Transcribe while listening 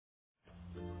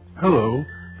Hello,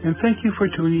 and thank you for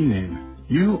tuning in.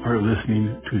 You are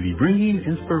listening to the Bringing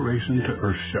Inspiration to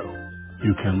Earth show.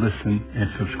 You can listen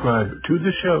and subscribe to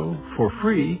the show for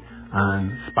free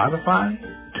on Spotify,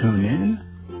 TuneIn,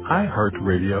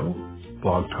 iHeartRadio,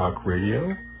 Blog Talk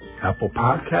Radio, Apple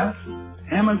Podcasts,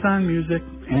 Amazon Music,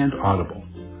 and Audible.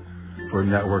 For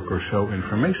network or show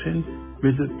information,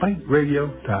 visit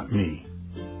biteradio.me.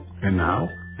 And now,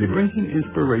 the Bringing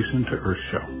Inspiration to Earth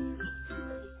show.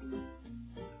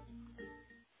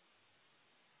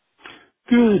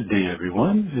 Good day,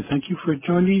 everyone, and thank you for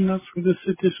joining us for this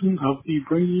edition of the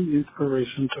Bringing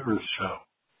Inspiration to Earth show.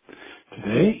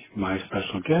 Today, my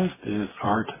special guest is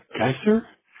Art Giser,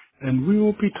 and we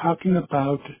will be talking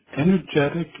about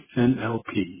energetic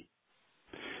NLP.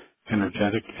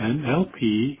 Energetic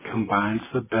NLP combines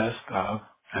the best of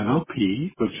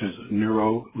NLP, which is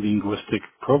neuro-linguistic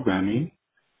programming,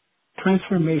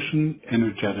 transformation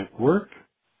energetic work,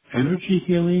 energy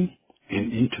healing,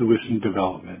 and intuition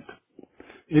development.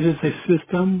 It is a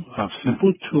system of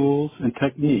simple tools and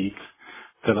techniques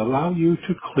that allow you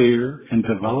to clear and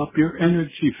develop your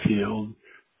energy field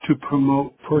to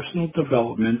promote personal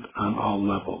development on all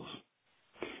levels.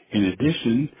 In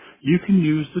addition, you can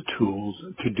use the tools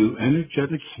to do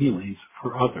energetic healings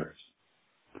for others.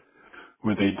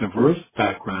 With a diverse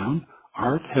background,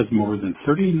 Art has more than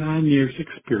 39 years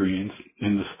experience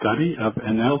in the study of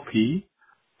NLP,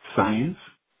 science,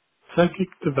 psychic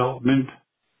development,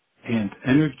 and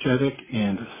energetic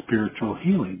and spiritual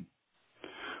healing.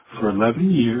 For 11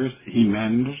 years, he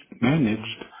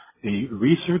managed a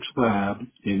research lab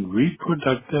in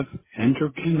reproductive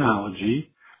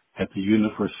endocrinology at the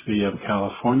University of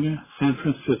California, San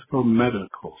Francisco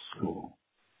Medical School.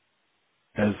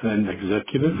 As an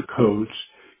executive coach,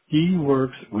 he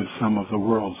works with some of the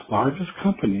world's largest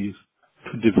companies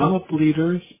to develop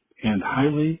leaders and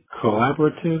highly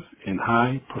collaborative and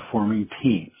high-performing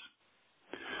teams.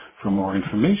 For more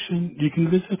information, you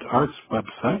can visit Art's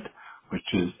website,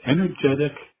 which is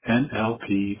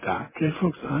energeticnlp.com. Okay,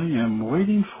 folks, I am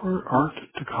waiting for Art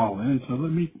to call in, so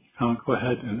let me go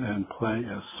ahead and play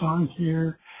a song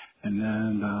here, and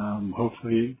then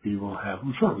hopefully we will have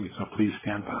him shortly, so please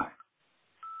stand by.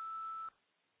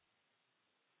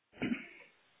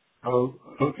 Oh,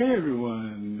 okay,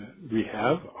 everyone. We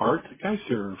have Art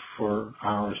Giser for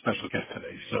our special guest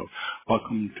today. So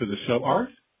welcome to the show, Art.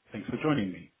 Thanks for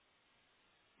joining me.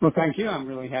 Well, thank you. I'm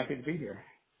really happy to be here.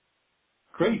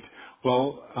 Great.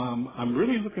 Well, I'm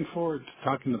really looking forward to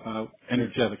talking about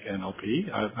energetic NLP.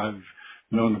 I've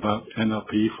known about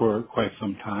NLP for quite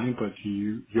some time, but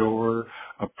your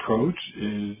approach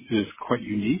is quite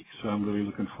unique, so I'm really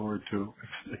looking forward to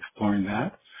exploring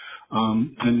that.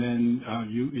 And then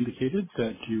you indicated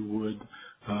that you would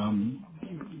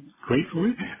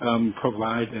gratefully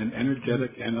provide an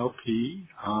energetic NLP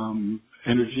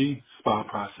energy spa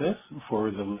process for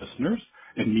the listeners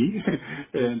and me.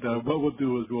 And what we'll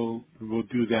do is we'll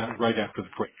do that right after the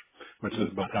break, which is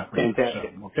about halfway through the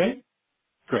show. Okay?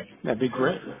 Great. That'd be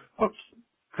great. Okay.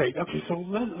 Great. Okay, so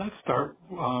let's start.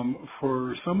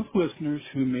 For some of the listeners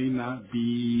who may not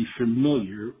be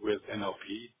familiar with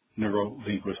NLP,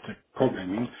 neuro-linguistic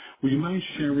programming, would you mind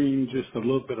sharing just a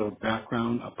little bit of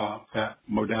background about that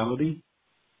modality?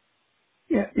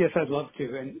 Yeah, yes, I'd love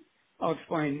to. And I'll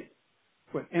explain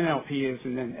what NLP is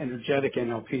and then energetic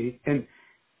NLP. And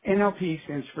NLP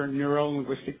stands for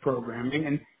neuro-linguistic programming.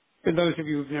 And for those of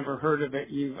you who've never heard of it,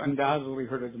 you've undoubtedly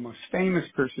heard of the most famous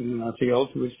person in our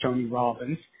field, who is Tony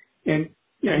Robbins. And,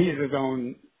 he has his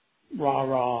own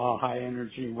rah-rah,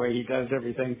 high-energy way he does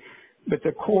everything. But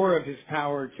the core of his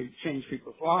power to change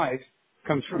people's lives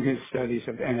comes from his studies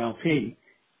of NLP.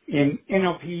 In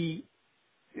NLP,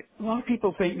 a lot of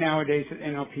people think nowadays that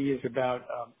NLP is about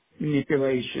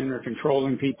manipulation or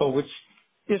controlling people, which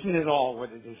isn't at all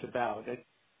what it is about. It's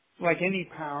like any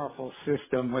powerful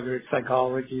system, whether it's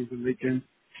psychology, religion,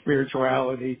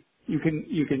 spirituality, you can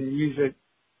use it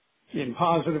in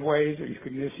positive ways or you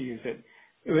can misuse it.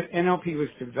 NLP was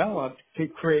developed to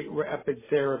create rapid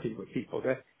therapy with people,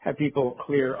 to have people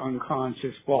clear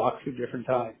unconscious blocks of different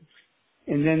types.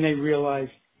 And then they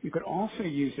realized you could also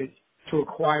use it to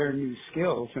acquire new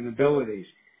skills and abilities.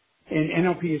 And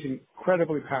NLP is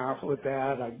incredibly powerful at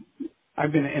that.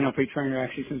 I've been an NLP trainer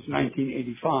actually since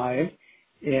 1985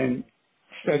 and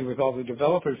studied with all the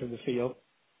developers of the field.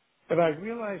 But I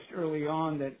realized early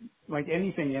on that, like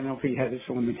anything, NLP had its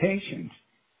limitations.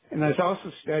 And I was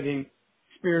also studying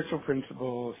spiritual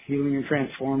principles, healing and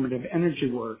transformative energy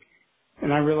work.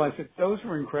 And I realized that those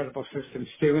were incredible systems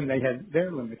too, and they had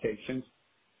their limitations.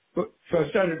 So I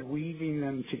started weaving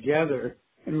them together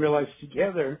and realized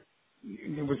together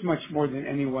it was much more than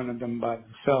any one of them by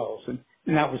themselves. And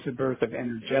And that was the birth of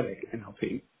energetic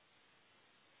NLP.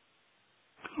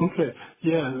 Okay.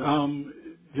 Yeah.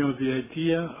 The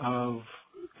idea of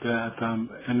that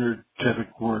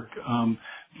energetic work.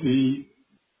 Excuse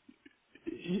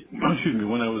me.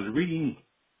 When I was reading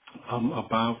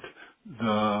about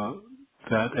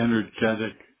that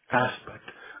energetic aspect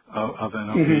of Mm-hmm.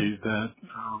 NLP, that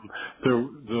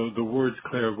the words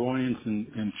clairvoyance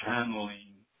and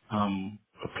channeling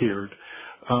appeared.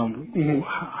 Mm-hmm.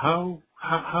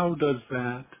 How does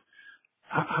that?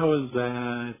 How is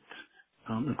that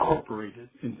incorporated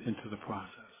into the process?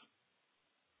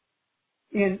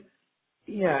 And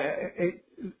yeah,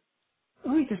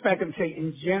 let me just back up and say,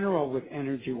 in general, with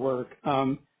energy work,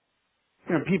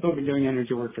 people have been doing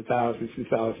energy work for thousands and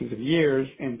thousands of years,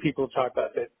 and people talk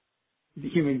about that the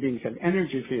human beings have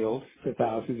energy fields for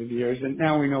thousands of years, and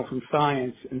now we know from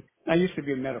science, and I used to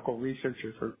be a medical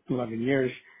researcher for 11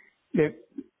 years, that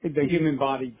the human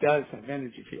body does have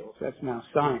energy fields. That's now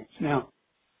science. Now,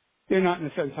 they're not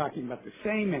necessarily talking about the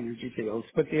same energy fields,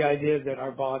 but the idea that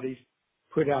our bodies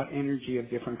put out energy of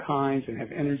different kinds and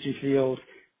have energy fields,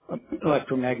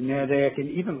 electromagnetic, and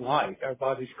even light. Our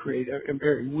bodies create a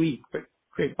very weak, but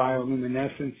create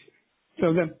bioluminescence.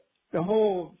 So the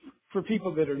whole, for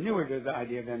people that are newer to the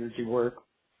idea of energy work,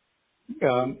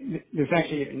 there's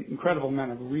actually an incredible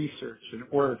amount of research and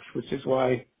it works, which is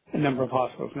why a number of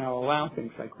hospitals now allow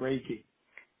things like Reiki.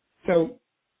 So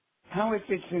how it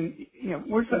fits in,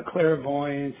 words like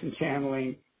clairvoyance and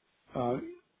channeling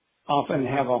often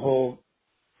have a whole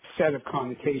set of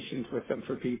connotations with them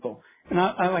for people. And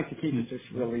I like to keep it just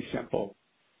really simple.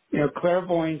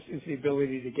 Clairvoyance is the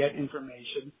ability to get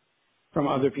information from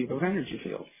other people's energy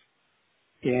fields.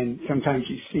 And sometimes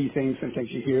you see things, sometimes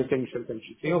you hear things, sometimes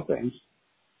you feel things.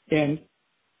 And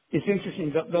it's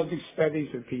interesting, they'll do studies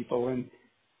of people and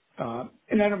I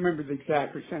don't remember the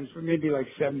exact percentage, but maybe like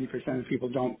 70% of people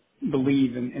don't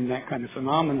believe in that kind of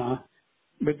phenomena.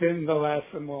 But then they'll ask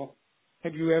them, well,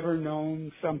 have you ever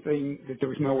known something that there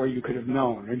was no way you could have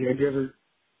known? Or have you ever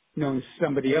known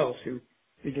somebody else who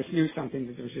they just knew something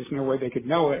that there was just no way they could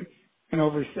know it? And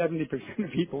over 70%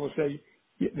 of people will say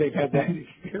they've had that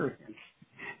experience.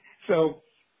 So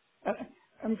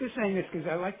I'm just saying this because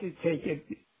I like to take it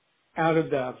out of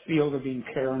the field of being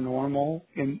paranormal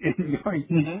and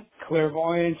knowing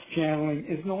clairvoyance, channeling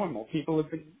is normal. People have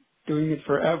been doing it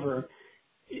forever.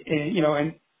 And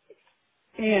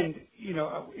in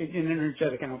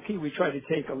energetic NLP, we try to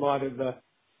take a lot of the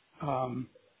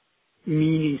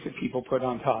meanings that people put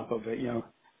on top of it,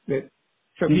 that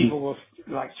so people will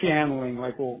like channeling,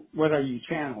 like, well, what are you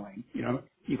channeling?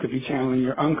 You could be channeling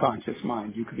your unconscious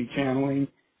mind. You could be channeling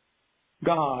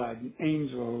God,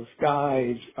 angels,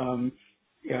 guides,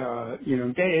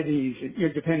 deities,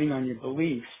 depending on your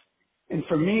beliefs. And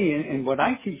for me, and what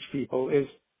I teach people is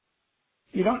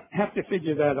you don't have to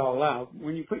figure that all out.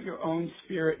 When you put your own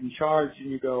spirit in charge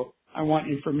and you go, I want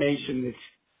information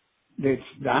that's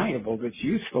valuable, that's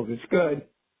useful, that's good,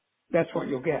 that's what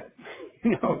you'll get.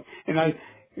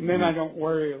 And then I don't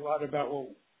worry a lot about, well,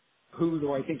 who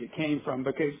do I think it came from?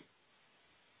 Because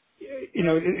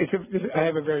I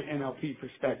have a very NLP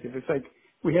perspective. It's like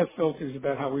we have filters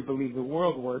about how we believe the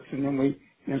world works, and then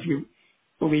if you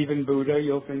believe in Buddha,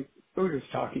 you'll think Buddha's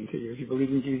talking to you. If you believe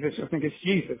in Jesus, you'll think it's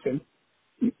Jesus, and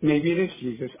maybe it is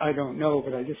Jesus. I don't know,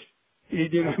 but I just,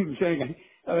 you know what I'm saying?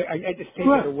 I just take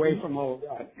it away from all of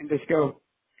that and just go,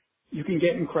 you can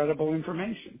get incredible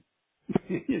information.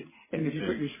 And if you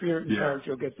put your spirit in charge,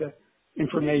 you'll get the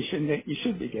information that you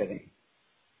should be getting.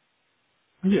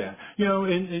 Yeah,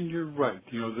 and you're right.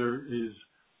 There is,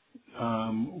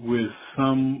 with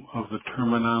some of the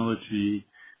terminology,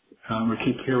 it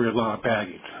can carry a lot of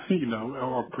baggage,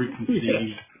 or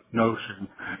preconceived notion,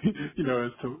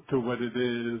 as to what it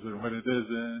is or what it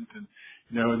isn't.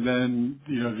 And then,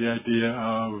 the idea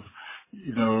of,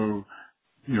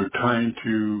 trying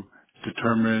to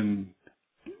determine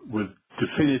with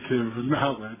definitive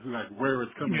knowledge, like where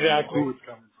it's coming from, who it's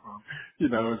coming from.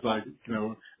 It's like,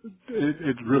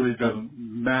 it really doesn't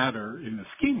matter in the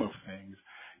scheme of things.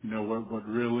 What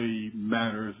really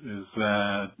matters is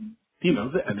that,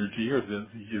 the energy or the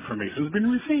information has been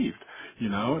received,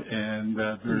 and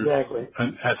that there's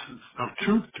an essence of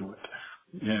truth to it.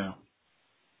 Yeah.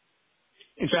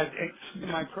 In fact, in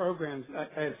my programs,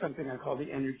 I have something I call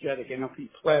the energetic NLP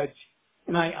pledge,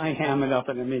 and I ham it up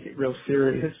and I make it real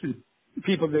serious. And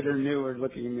people that are new are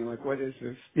looking at me like, what is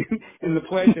this? And the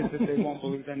pledge is that they won't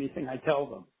believe anything I tell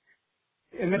them.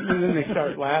 And then they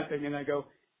start laughing, and I go,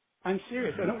 I'm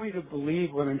serious. I don't want you to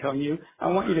believe what I'm telling you. I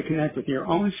want you to connect with your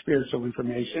own spiritual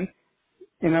information,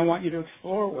 and I want you to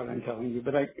explore what I'm telling you.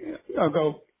 But I'll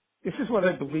go, this is what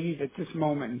I believe at this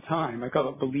moment in time. I call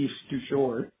it beliefs du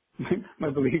jour, my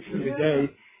beliefs of the day.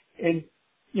 And,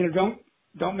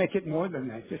 don't make it more than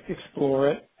that. Just explore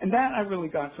it. And that I really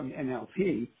got from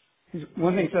NLP. Because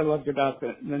one of the things I loved about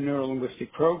the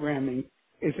neuro-linguistic programming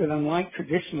is that unlike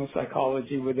traditional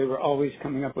psychology where they were always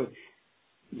coming up with,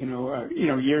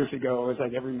 years ago, it was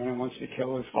like every man wants to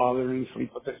kill his father and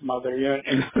sleep with his mother,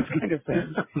 and those kind of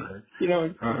things.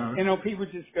 NLP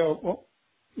would just go, well,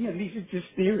 these are just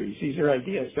theories. These are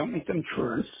ideas. Don't make them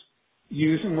truths.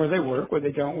 Use them where they work. Where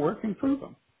they don't work, improve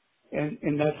them.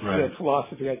 And that's the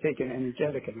philosophy I take in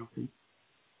energetic NLP.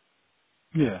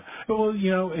 Yeah. Well,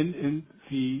 and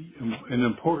an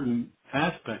important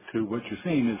aspect to what you're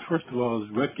saying is, first of all, is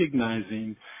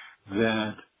recognizing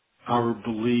that our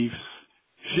beliefs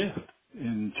shift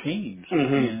and change,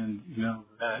 and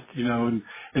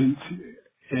and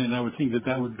I would think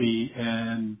that would be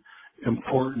an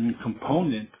important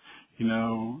component,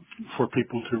 for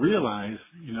people to realize,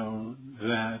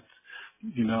 that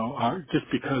just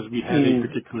because we had a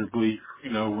particular belief,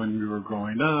 when we were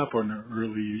growing up or in the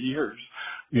early years,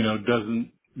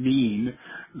 doesn't mean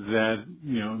that,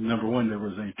 number one, there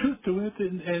was any truth to it,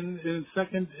 and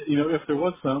second, if there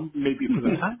was some, maybe for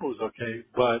the time it was okay,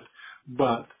 but,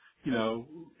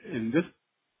 in this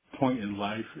point in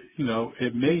life,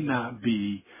 it may not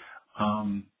be,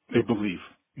 a belief,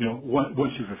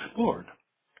 once you've explored.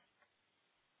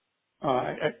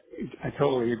 I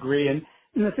totally agree. And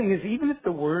the thing is, even if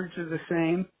the words are the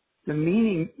same, the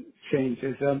meaning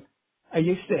changes. I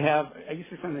used to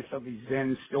send myself these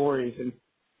Zen stories,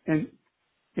 and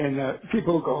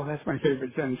people will go, oh, that's my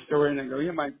favorite Zen story. And I go,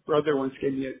 yeah, my brother once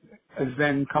gave me a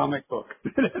Zen comic book.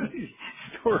 These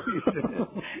stories.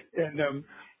 And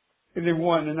then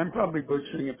one, and I'm probably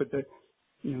butchering it, but the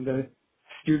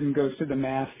student goes to the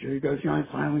master. He goes, I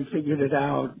finally figured it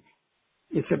out.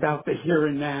 It's about the here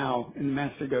and now. And the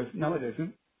master goes, no, it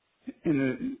isn't. And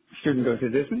the student goes,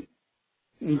 it isn't?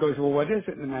 And he goes, well, what is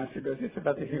it? And the master goes, it's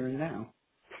about the here and now.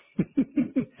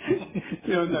 And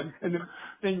the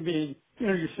thing being,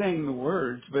 you're saying the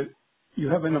words, but you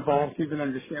haven't evolved to even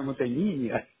understand what they mean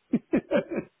yet.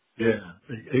 Yeah,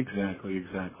 exactly.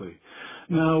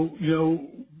 Now,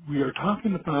 we are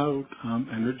talking about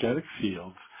energetic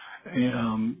fields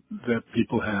that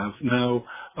people have. Now,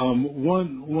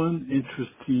 one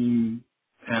interesting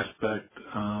aspect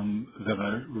that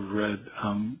I read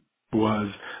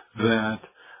was that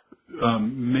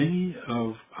many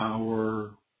of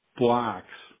our blocks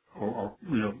or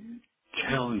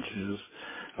challenges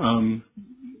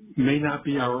may not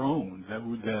be our own.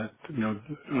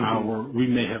 We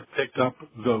may have picked up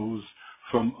those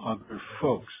from other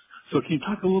folks. So can you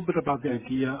talk a little bit about the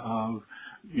idea of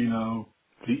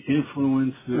the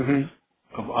influences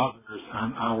of others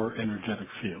on our energetic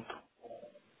field?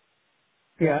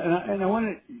 Yeah, and I want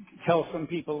to tell some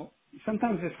people,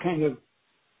 sometimes it's kind of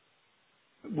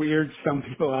weird some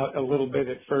people out a little bit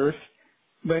at first,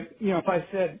 but if I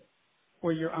said,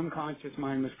 well, your unconscious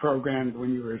mind was programmed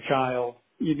when you were a child,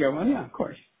 you'd go, well, yeah, of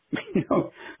course.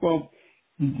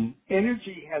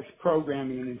 Energy has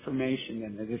programming and information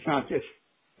in it. It's not just,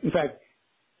 in fact,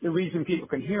 the reason people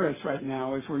can hear us right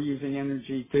now is we're using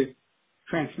energy to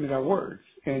transmit our words.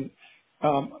 And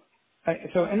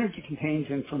so energy contains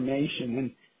information.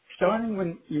 And starting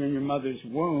when you're in your mother's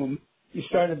womb, you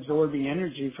start absorbing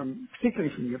energy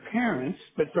particularly from your parents,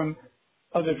 but from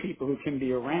other people who can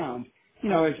be around.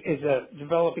 As a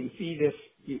developing fetus,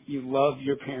 you love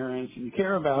your parents and you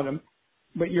care about them,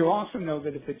 but you also know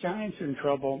that if the giants are in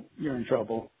trouble, you're in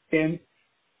trouble. And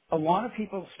a lot of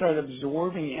people start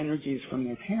absorbing energies from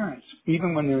their parents,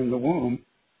 even when they're in the womb,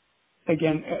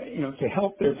 again, to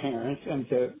help their parents and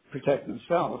to protect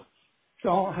themselves. So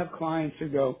I'll have clients who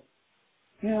go,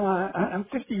 I'm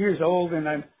 50 years old and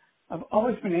I've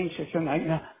always been anxious, and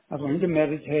I've learned to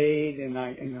meditate and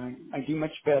I do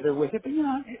much better with it, but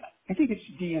I think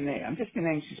it's DNA. I'm just an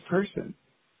anxious person.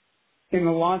 And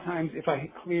a lot of times if I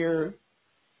clear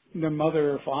their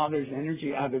mother or father's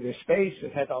energy out of their space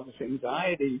that had all this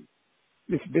anxiety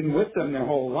that's been with them their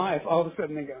whole life, all of a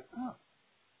sudden they go, oh,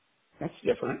 that's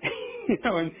different.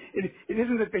 And it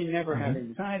isn't that they never have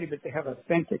anxiety, but they have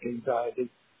authentic anxiety.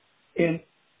 And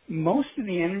most of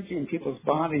the energy in people's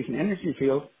bodies and energy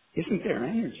fields isn't their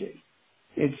energy.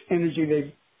 It's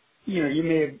energy you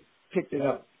may have picked it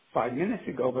up 5 minutes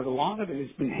ago, but a lot of it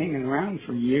has been hanging around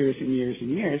for years and years and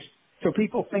years. So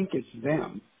people think it's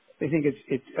them. They think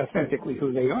it's authentically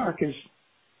who they are because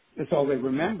that's all they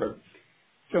remember.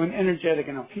 So in energetic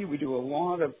NLP, we do a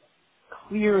lot of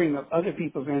clearing of other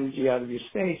people's energy out of your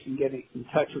space and getting in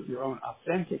touch with your own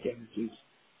authentic energies.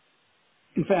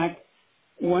 In fact,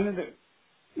 one of the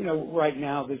right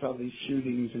now there's all these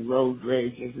shootings and road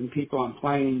rages and people on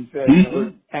planes that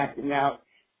are acting out.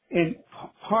 And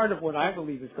part of what I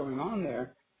believe is going on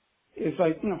there is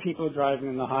like, people are driving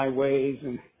on the highways,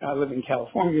 and I live in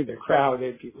California, they're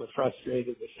crowded, people are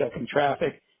frustrated, they're stuck in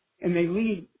traffic, and they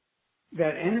leave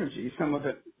that energy, some of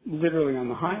it literally on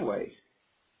the highways.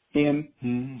 And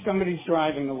somebody's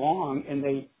driving along and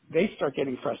they start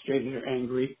getting frustrated or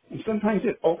angry, and sometimes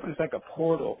it opens like a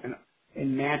portal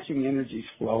and matching energies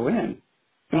flow in.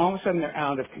 And all of a sudden they're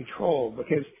out of control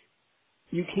because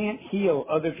you can't heal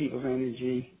other people's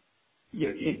energy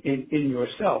in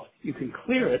yourself. You can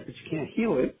clear it, but you can't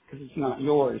heal it because it's not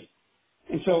yours.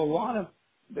 And so a lot of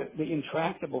the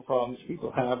intractable problems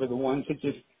people have are the ones that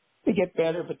they get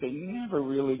better, but they never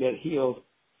really get healed.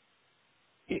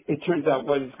 It turns out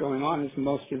what is going on is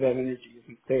most of that energy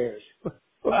isn't theirs.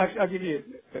 Well, I'll give you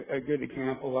a good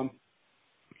example.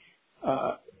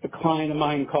 A client of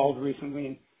mine called recently,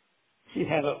 and she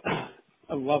had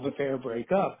a love affair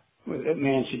break up with a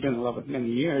man she'd been in love with many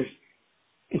years.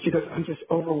 And she goes, I'm just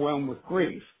overwhelmed with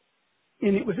grief.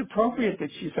 And it was appropriate that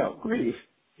she felt grief,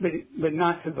 but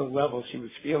not to the level she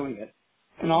was feeling it.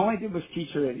 And all I did was teach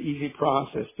her an easy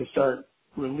process to start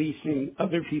releasing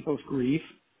other people's grief,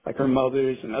 like her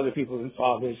mother's and other people's and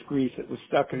father's grief that was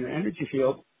stuck in her energy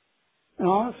field. And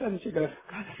all of a sudden she goes,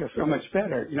 God, I feel so much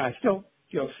better. I still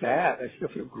feel sad. I still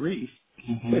feel grief,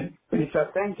 but it's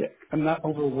authentic. I'm not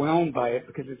overwhelmed by it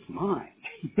because it's mine.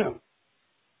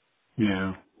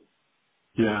 Yeah.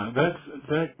 Yeah,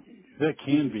 that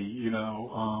can be,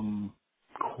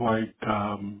 quite,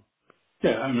 I mean,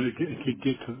 it could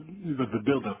get to, the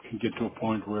buildup can get to a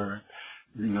point where,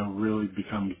 really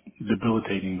becomes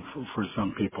debilitating for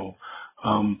some people.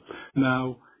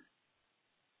 Now,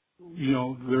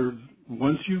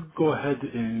 once you go ahead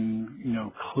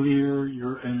and, clear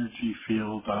your energy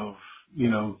field of,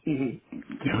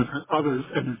 others'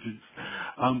 energies,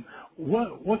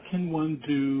 what can one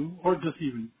do, or just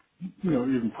even,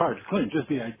 even prior to clearing, just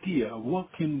the idea of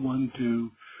what can one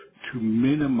do to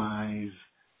minimize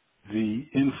the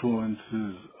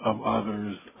influences of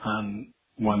others on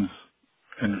one's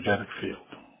energetic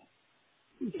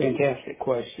field? Fantastic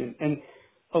question. And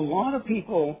a lot of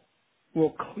people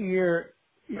will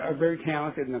are very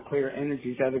talented and they'll clear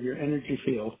energies out of your energy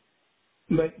field,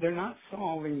 but they're not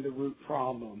solving the root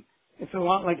problem. It's a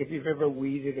lot like if you've ever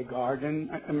weeded a garden.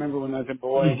 I remember when I was a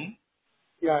boy,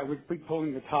 I would be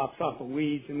pulling the tops off of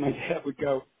weeds, and my dad would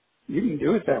go, you can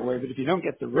do it that way, but if you don't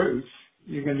get the roots,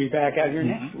 you're going to be back out here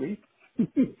next week,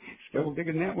 still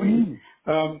digging that weed.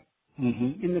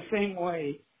 In the same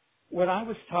way, what I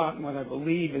was taught and what I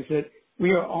believe is that we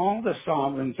are all the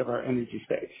sovereigns of our energy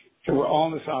space. So we're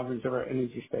all the sovereigns of our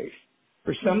energy space.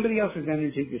 For somebody else's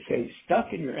energy to stay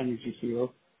stuck in your energy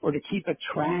field or to keep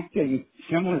attracting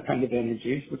similar kind of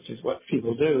energies, which is what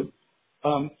people do,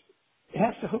 it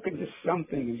has to hook into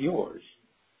something of yours.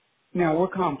 Now, we're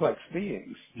complex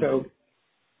beings, so,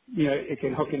 it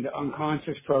can hook into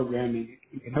unconscious programming.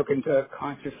 It can hook into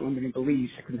conscious limiting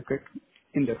beliefs. It can hook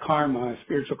into karma,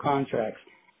 spiritual contracts.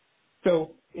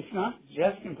 So it's not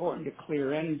just important to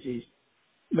clear energies,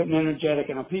 but in energetic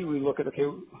NLP, we look at,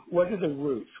 what are the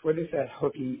roots? What is that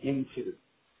hooking into?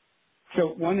 So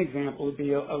one example would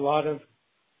be a lot of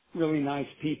really nice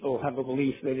people have a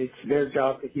belief that it's their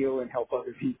job to heal and help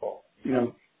other people,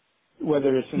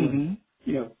 whether it's in,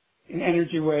 in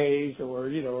energy ways or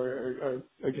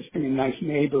just being a nice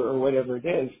neighbor or whatever it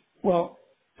is. Well,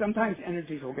 sometimes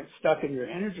energies will get stuck in your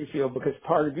energy field because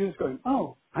part of you is going,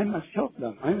 oh, I must help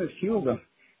them. I must heal them.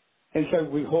 And so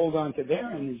we hold on to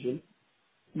their energy,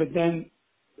 but then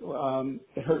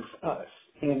it hurts us.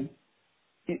 And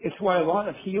it's why a lot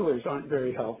of healers aren't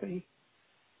very healthy.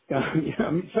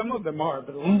 Some of them are,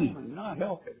 but a lot of them are not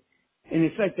healthy. And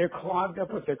it's like they're clogged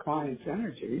up with their clients'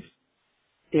 energies.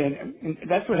 And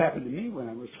that's what happened to me when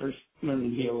I was first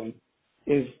learning healing,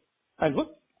 is I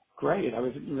looked great. I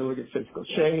was in really good physical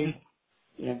shape,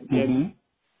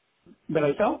 but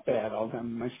I felt bad all the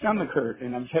time. My stomach hurt,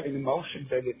 and I was having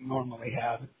emotions I didn't normally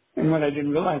have. And what I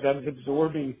didn't realize, I was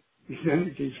absorbing these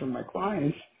energies from my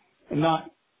clients and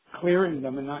not clearing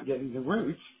them and not getting the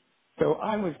roots. So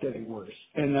I was getting worse.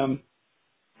 And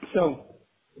so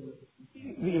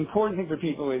the important thing for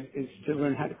people is to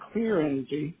learn how to clear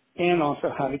energy and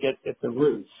also how to get at the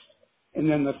roots. And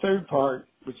then the third part,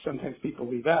 which sometimes people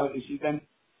leave out, is you then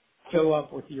fill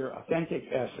up with your authentic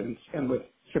essence and with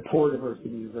supportive earth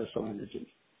and universal energies.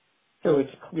 So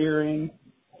it's clearing,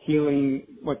 healing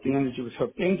what the energy was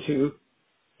hooked into,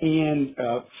 and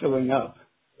filling up.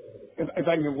 If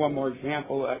I can give one more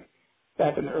example,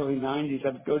 back in the early 90s, I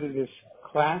would go to this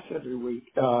class every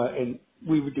week, and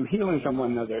we would do healings on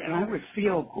one another, and I would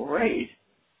feel great.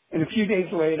 And a few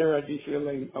days later, I'd be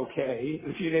feeling okay.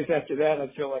 And a few days after that,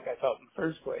 I'd feel like I felt in the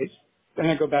first place. Then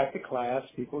I'd go back to class.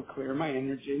 People would clear my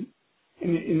energy.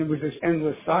 And it was this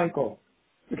endless cycle.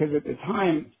 Because at the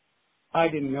time, I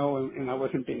didn't know and I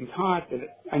wasn't being taught that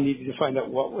I needed to find out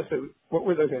what were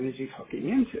those energies hooking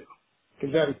into.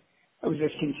 Because I was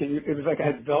just continuing. It was like I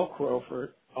had Velcro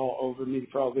all over me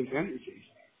for all these energies.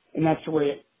 And that's the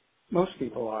way most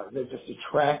people are. They're just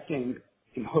attracting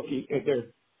and hooking.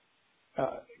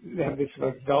 They have this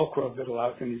like Velcro that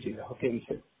allows energy to hook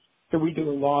into. So we do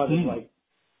a lot of like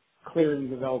clearing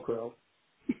the Velcro.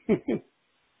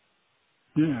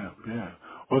 Yeah.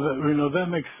 Well, that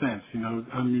makes sense.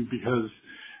 I mean, because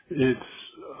it's,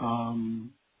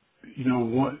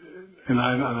 what, and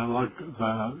I like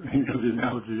the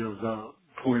analogy of the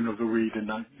pulling of the weed and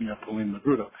not, pulling the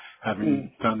root up.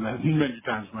 Having done that many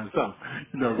times myself,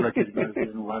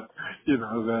 recognizing what,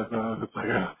 that, it's like,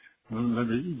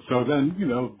 so then,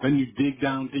 then you dig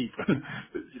down deep,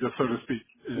 so to speak,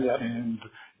 Yep. and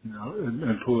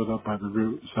pull it up by the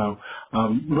root. So,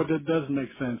 but it does make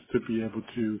sense to be able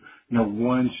to,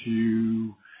 once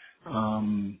you,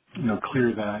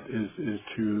 clear that is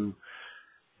to,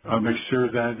 make sure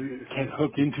that it can't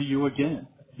hook into you again.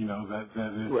 That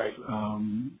it's, Right.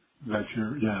 that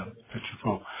you're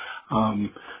full.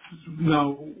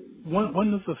 Now,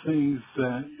 one of the things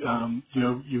that,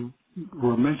 you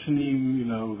were mentioning,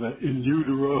 that in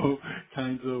utero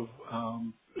kinds of,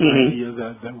 idea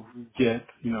that we get,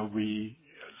 we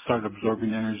start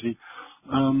absorbing energy.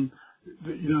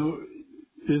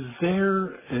 Is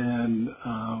there an,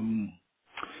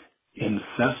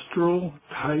 ancestral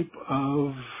type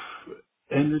of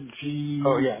energy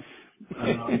Oh, yeah.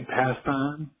 passed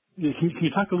on? Yeah, can you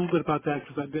talk a little bit about that?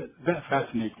 Because that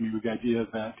fascinates me with the idea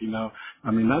that,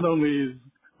 not only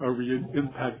are we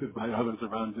impacted by others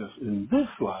around us in this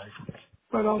life,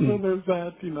 but also there's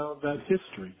that, that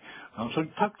history. So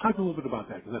talk a little bit about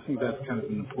that, because I think that's kind of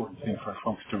an important thing for our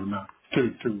folks to remember,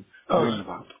 to learn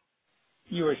about.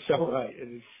 You are so right. It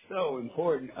is so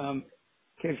important.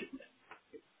 Because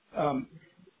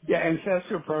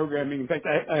ancestral programming. In fact,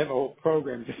 I have a whole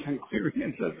program just on clearing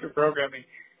ancestral programming,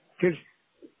 because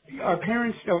our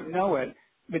parents don't know it,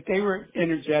 but they were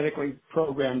energetically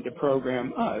programmed to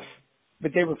program us.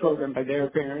 But they were programmed by their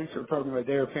parents, or programmed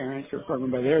by their parents, or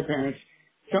programmed by their parents.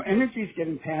 So energy is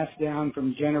getting passed down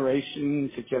from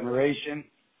generation to generation.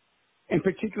 And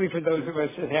particularly for those of us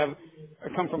that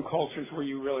come from cultures where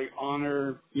you really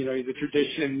honor, the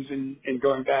traditions and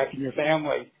going back in your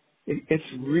family, it's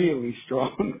really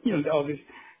strong,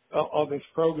 all this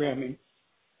programming.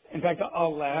 In fact,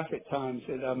 I'll laugh at times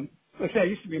at, let's say I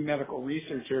used to be a medical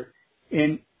researcher,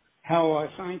 and how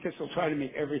scientists will try to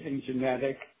make everything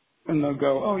genetic, and they'll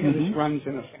go, oh, yeah, this runs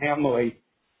in a family.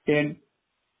 And,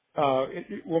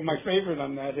 my favorite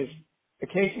on that is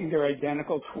occasionally they're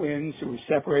identical twins who were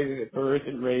separated at birth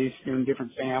and raised in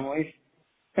different families.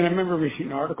 And I remember reading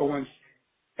an article once,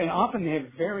 and often they have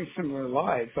very similar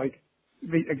lives. Like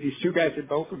these two guys that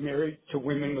both were married to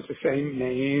women with the same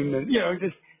name, and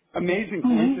just amazing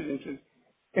coincidences.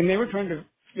 And they were trying to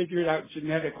figure it out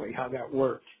genetically how that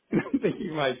worked. And I'm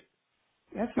thinking, like,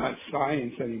 that's not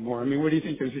science anymore. I mean, what do you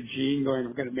think? There's a gene going,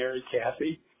 I'm going to marry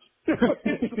Kathy.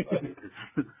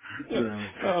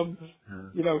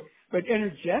 But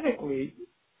energetically,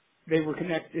 they were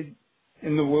connected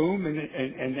in the womb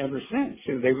and ever since.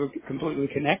 So they were completely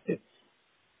connected.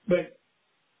 But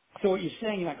so what you're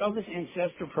saying, like, this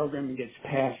ancestral programming gets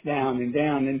passed down and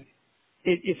down, and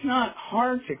it's not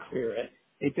hard to clear it.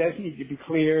 It does need to be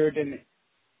cleared, and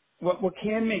what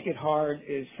can make it hard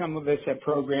is some of us have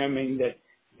programming that,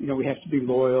 we have to be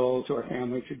loyal to our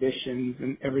family traditions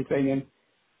and everything. And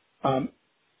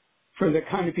for the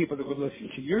kind of people that would listen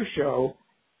to your show,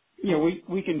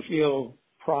 we can feel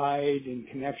pride and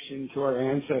connection to our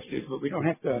ancestors, but we don't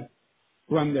have to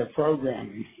run their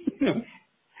programming.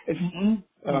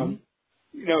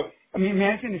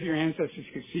 Imagine if your ancestors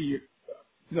could see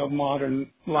the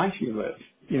modern life you live.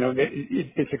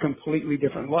 It's a completely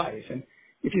different life. And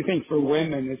if you think for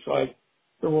women, it's like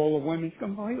the role of women is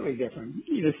completely different.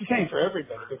 It's the same for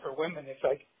everybody, but for women, it's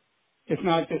like, it's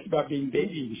not just about being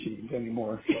baby machines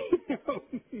anymore.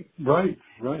 Right.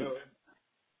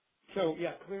 So,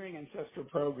 clearing ancestral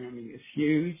programming is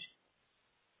huge.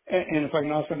 And if I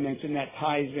can also mention, that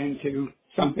ties into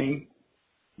something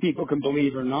people can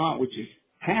believe or not, which is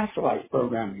past life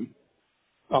programming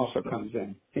also comes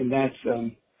in. And that's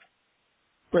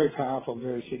very powerful,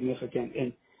 very significant.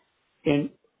 And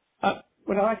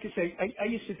what I like to say, I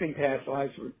used to think past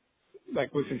lives were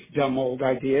was this dumb old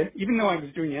idea, even though I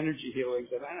was doing energy healings,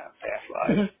 and I know past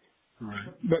lives. Right.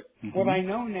 But what Mm-hmm. I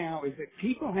know now is that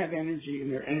people have energy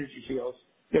in their energy fields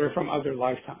that are from other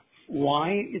lifetimes.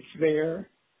 Why it's there,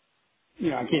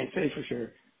 I can't say for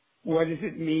sure. What does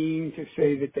it mean to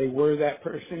say that they were that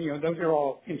person? Those are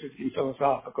all interesting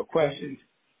philosophical questions.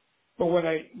 But what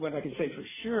I can say for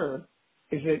sure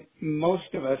is that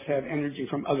most of us have energy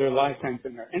from other lifetimes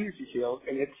in our energy field,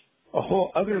 and it's a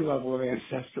whole other level of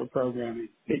ancestral programming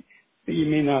that you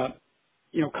may not,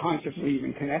 consciously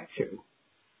even connect to.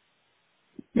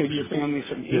 Maybe your family's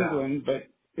from Yeah. England, but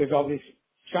there's all this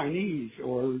Chinese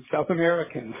or South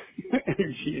American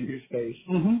energy in your space.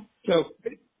 Mm-hmm. So,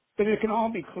 but it can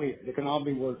all be cleared. It can all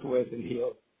be worked with and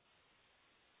healed.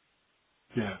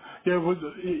 Yeah. Yeah. Well,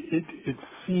 it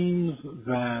seems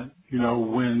that,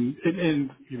 when,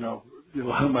 a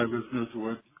lot of my listeners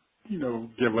would,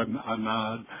 give a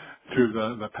nod to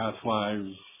the past lives,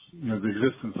 the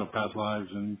existence of past lives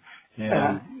Uh,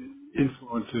 and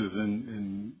influences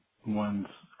in one's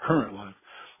current life.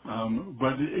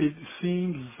 But it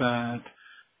seems that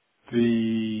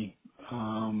the,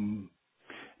 um,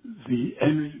 the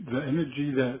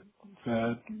energy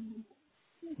that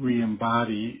we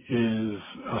embody is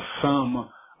a sum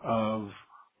of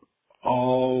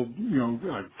all,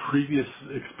 previous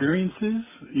experiences,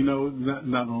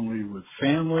 not only with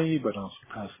family, but also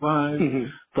past lives, hmm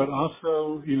but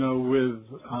also, with,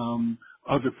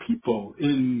 other people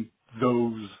in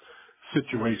those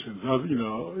situations of,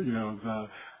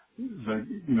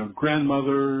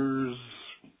 grandmother's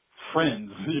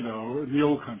friends, in the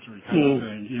old country kind of hmm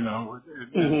thing, and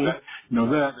hmm that,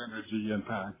 that energy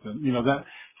impact and, that,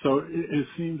 so it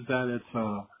seems that it's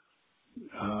a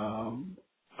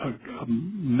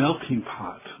melting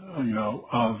pot,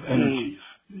 of hmm energies,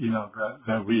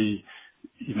 that we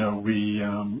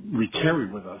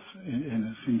carry with us, and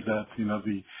it seems that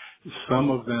some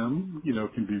of them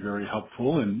can be very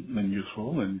helpful and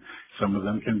useful, and some of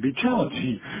them can be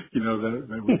challenging,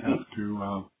 that we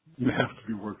have to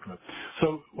be worked with.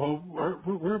 So, well,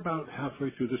 we're about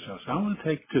halfway through the show, so I want to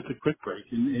take just a quick break,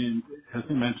 and as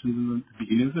I mentioned in the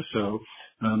beginning of the show,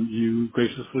 you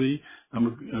graciously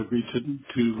agreed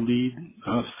to lead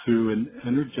us through an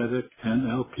energetic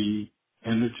NLP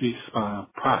energy spa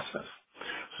process.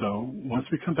 So once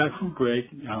we come back from break,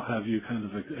 I'll have you kind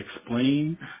of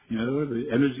explain, the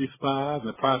energy spa,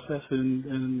 the process,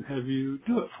 and have you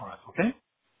do it for us, okay?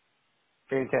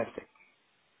 Fantastic.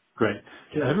 Great.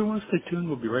 So everyone stay tuned.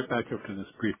 We'll be right back after this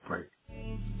brief break.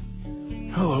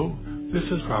 Hello, this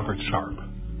is Robert Sharp.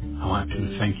 I want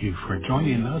to thank you for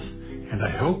joining us, and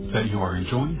I hope that you are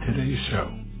enjoying today's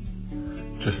show.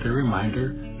 Just a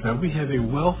reminder that we have a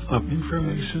wealth of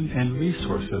information and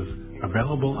resources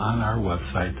available on our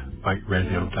website,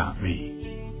 biteradio.me.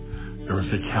 There is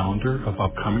a calendar of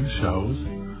upcoming shows,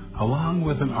 along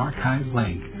with an archive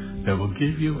link that will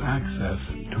give you access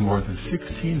to more than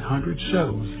 1,600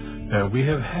 shows that we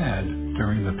have had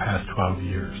during the past 12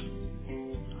 years.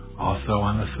 Also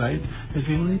on the site is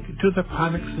a link to the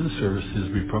products and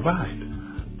services we provide: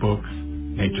 books,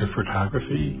 nature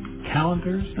photography,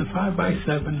 calendars, and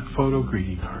 5x7 photo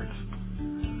greeting cards.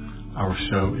 Our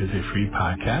show is a free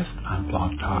podcast on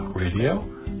Blog Talk Radio,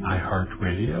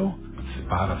 iHeartRadio,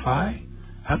 Spotify,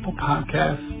 Apple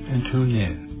Podcasts, and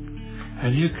TuneIn.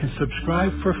 And you can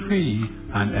subscribe for free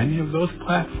on any of those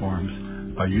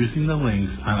platforms by using the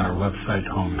links on our website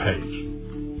homepage.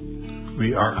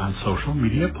 We are on social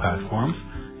media platforms,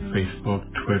 Facebook,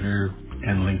 Twitter,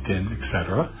 and LinkedIn,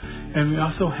 etc. And we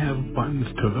also have buttons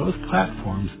to those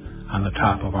platforms on the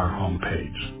top of our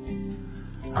homepage.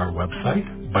 Our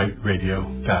website,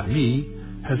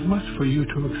 biteradio.me, has much for you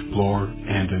to explore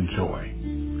and enjoy.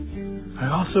 I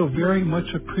also very much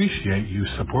appreciate you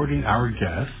supporting our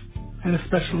guests, and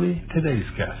especially today's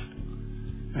guest.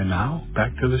 And now,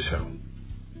 back to the show.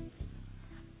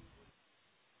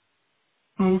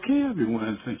 Okay,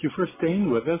 everyone, thank you for staying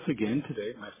with us again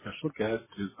today. My special guest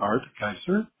is Art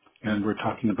Giser, and we're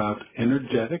talking about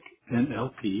energetic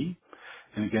NLP.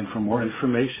 And again, for more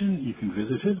information, you can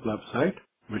visit his website,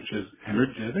 which is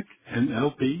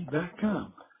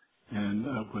energeticnlp.com. And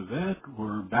with that,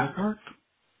 we're back, Art.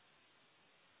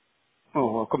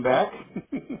 Oh, welcome back.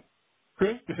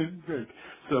 Great, great.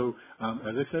 So, as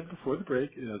I said before the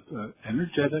break, it's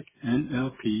energetic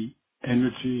NLP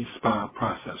energy spa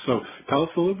process. So, tell us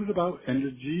a little bit about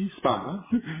energy spa,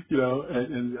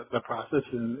 and the process,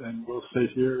 and we'll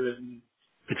sit here and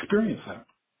experience that.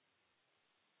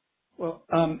 Well,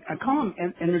 I call them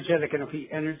energetic NLP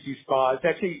energy spas.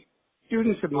 Actually,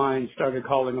 students of mine started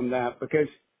calling them that because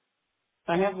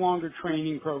I have longer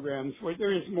training programs where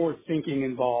there is more thinking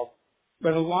involved.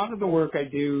 But a lot of the work I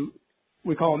do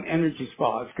we call them energy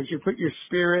spas, because you put your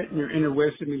spirit and your inner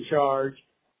wisdom in charge,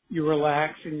 you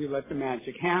relax and you let the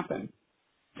magic happen.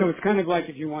 So it's kind of like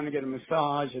if you want to get a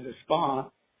massage at a spa,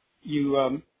 you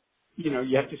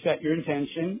have to set your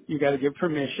intention, you got to give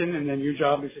permission, and then your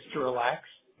job is just to relax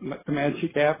and let the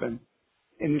magic happen.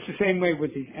 And it's the same way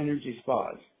with these energy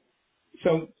spas.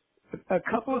 So a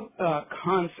couple of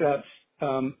concepts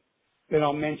that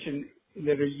I'll mention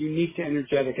that are unique to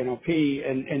energetic NLP,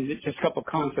 and just a couple of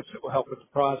concepts that will help with the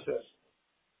process.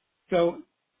 So,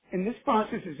 and this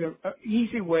process is an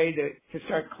easy way to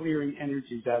start clearing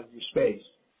energies out of your space.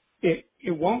 It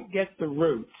won't get the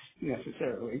roots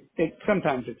necessarily.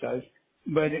 Sometimes it does,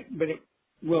 but it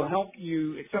will help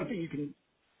you. It's something you can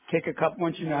take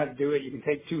once you know how to do it, you can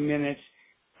take 2 minutes,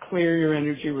 clear your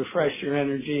energy, refresh your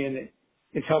energy, and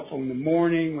it's helpful in the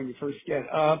morning when you first get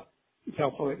up. It's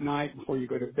helpful at night before you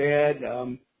go to bed.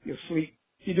 You'll sleep.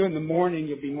 If you do it in the morning,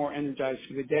 you'll be more energized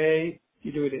for the day. If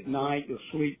you do it at night, you'll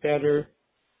sleep better.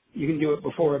 You can do it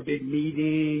before a big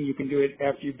meeting. You can do it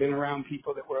after you've been around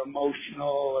people that were emotional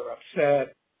or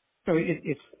upset. So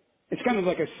it's kind of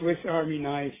like a Swiss Army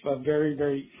knife, a very,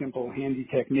 very simple, handy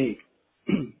technique.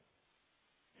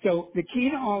 So the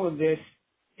key to all of this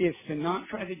is to not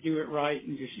try to do it right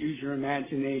and just use your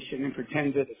imagination and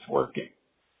pretend that it's working.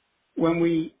 When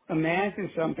we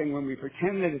imagine something, when we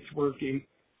pretend that it's working,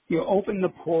 you open the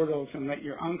portals and let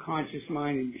your unconscious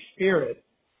mind and your spirit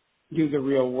do the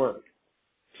real work.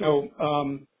 So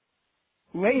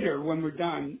later, when we're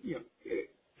done,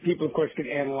 people, of course, can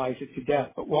analyze it to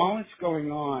death. But while it's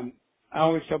going on, I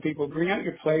always tell people, bring out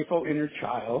your playful inner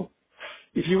child.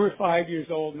 If you were 5 years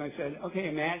old and I said, okay,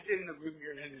 imagine the room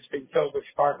you're in is being filled with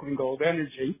sparkling gold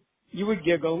energy, you would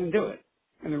giggle and do it.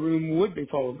 And the room would be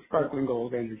full of sparkling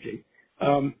gold energy.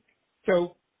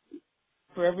 So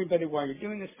for everybody, while you're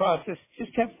doing this process,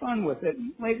 just have fun with it.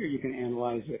 And later you can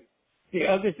analyze it. The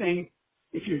other thing,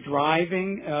 if you're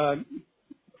driving,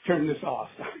 turn this off.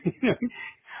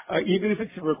 Even if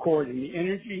it's a recording, the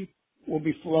energy will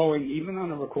be flowing even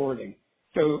on a recording.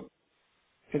 So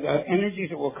the energies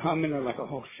that will come in are like a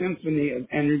whole symphony of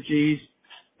energies.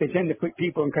 They tend to put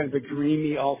people in kind of a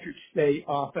dreamy, altered state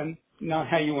often, not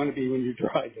how you want to be when you're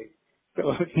driving.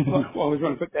 So I always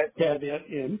want to put that caveat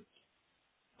in.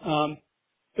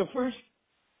 So first,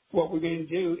 what we're going to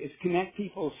do is connect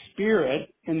people's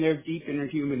spirit and their deep inner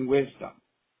human wisdom.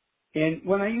 And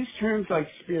when I use terms like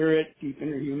spirit, deep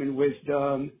inner human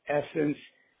wisdom, essence,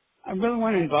 I really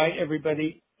want to invite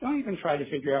everybody, don't even try to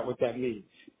figure out what that means.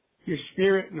 Your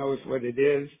spirit knows what it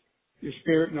is. Your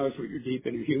spirit knows what your deep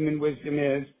inner human wisdom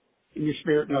is. And your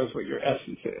spirit knows what your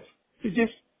essence is. So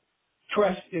just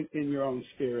trust in your own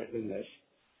spirit in this.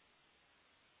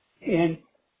 And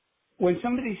when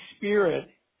somebody's spirit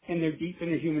and their deep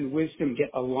inner human wisdom get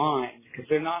aligned, because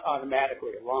they're not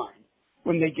automatically aligned,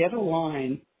 when they get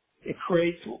aligned, it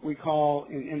creates what we call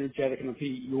in energetic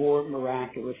NLP your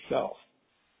miraculous self.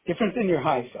 Different than your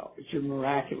high self. It's your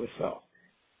miraculous self.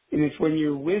 And it's when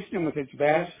your wisdom with its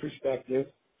vast perspective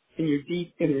and your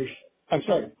deep inner,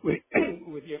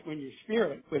 when your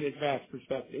spirit with its vast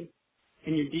perspective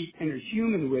and your deep inner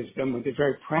human wisdom with its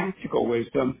very practical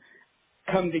wisdom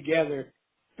come together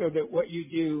so that what you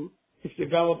do is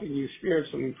developing you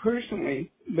spiritually and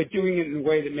personally, but doing it in a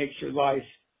way that makes your life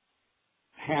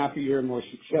happier, more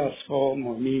successful,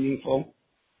 more meaningful.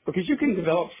 Because you can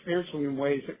develop spiritually in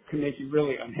ways that can make you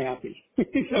really unhappy.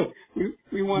 So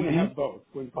we want to have both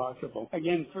when possible.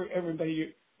 Again, for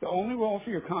everybody, the only role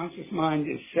for your conscious mind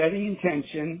is setting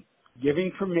intention,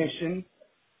 giving permission,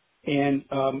 and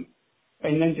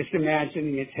then just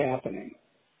imagining it's happening.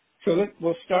 So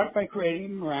we'll start by creating a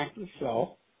miraculous self,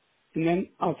 and then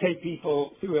I'll take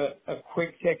people through a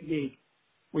quick technique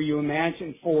where you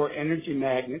imagine 4 energy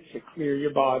magnets that clear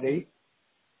your body,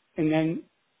 and then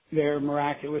their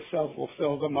miraculous self will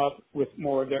fill them up with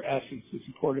more of their essence and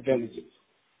supportive energies.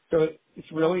 So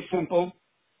it's really simple.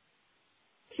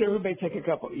 So everybody take a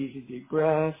couple easy deep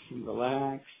breaths and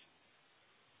relax.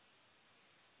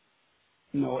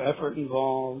 No effort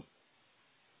involved.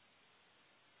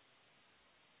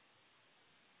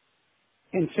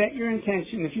 And set your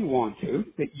intention, if you want to,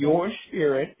 that your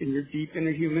spirit and your deep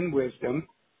inner human wisdom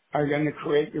are going to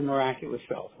create your miraculous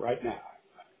self right now.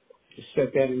 Just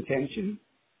set that intention.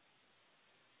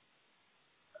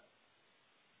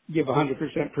 Give 100%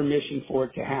 permission for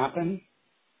it to happen.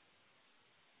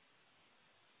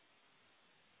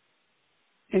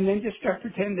 And then just start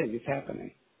pretending it's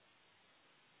happening.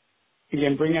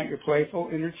 Again, bring out your playful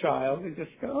inner child and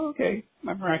just go, oh, okay,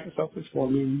 my miraculous self is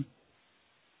forming.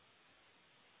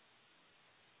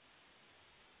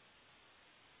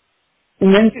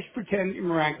 And then just pretend your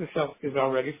miraculous self is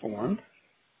already formed.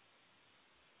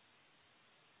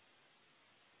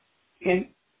 And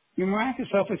your miraculous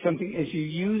self is something, as you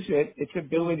use it, its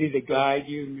ability to guide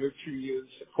you, nurture you,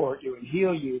 support you, and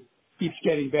heal you keeps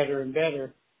getting better and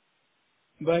better.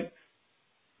 But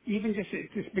even just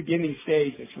at this beginning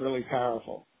stage, it's really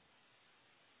powerful.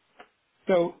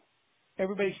 So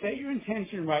everybody set your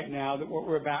intention right now that what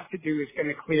we're about to do is going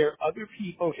to clear other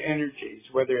people's energies,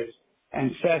 whether it's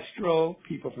ancestral,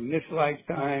 people from this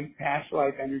lifetime, past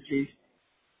life energies.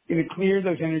 You're going to clear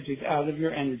those energies out of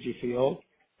your energy field,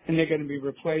 and they're going to be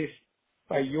replaced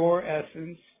by your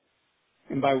essence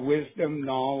and by wisdom,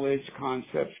 knowledge,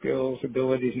 concepts, skills,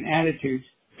 abilities, and attitudes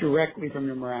directly from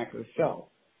your miraculous self,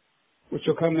 which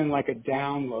will come in like a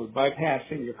download,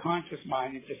 bypassing your conscious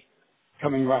mind and just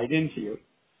coming right into you.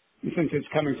 And since it's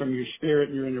coming from your spirit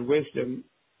and your inner wisdom,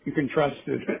 you can trust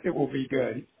that it will be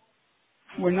good.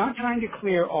 We're not trying to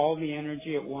clear all the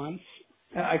energy at once.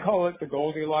 I call it the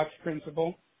Goldilocks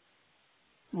principle.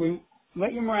 We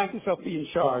let your miraculous self be in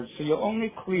charge, so you'll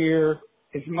only clear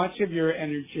as much of your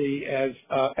energy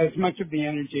as much of the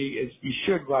energy as you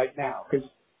should right now, because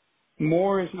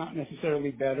more is not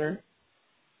necessarily better.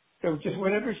 So just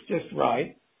whatever's just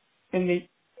right. And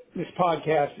this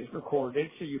podcast is recorded,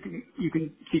 so you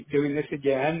can keep doing this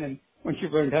again. And once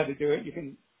you've learned how to do it, you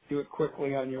can do it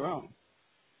quickly on your own.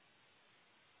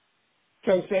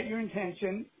 So set your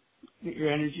intention that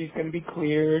your energy is going to be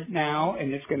cleared now,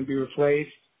 and it's going to be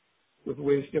replaced with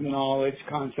wisdom, knowledge,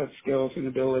 concepts, skills, and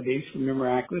abilities from your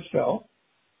miraculous self.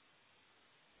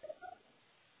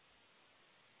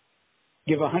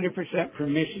 Give 100%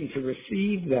 permission to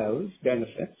receive those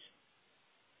benefits.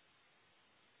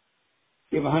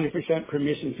 Give 100%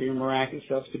 permission for your miraculous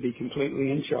self to be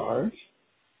completely in charge.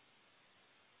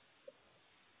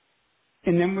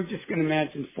 And then we're just going to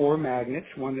imagine 4 magnets,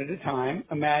 one at a time.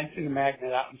 Imagine a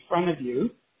magnet out in front of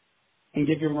you and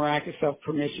give your miraculous self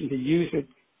permission to use it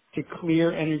to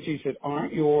clear energies that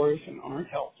aren't yours and aren't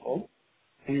helpful.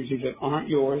 Energies that aren't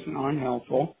yours and aren't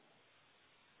helpful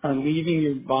are leaving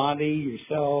your body, your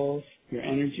cells, your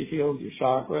energy field, your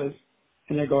chakras,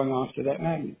 and they're going off to that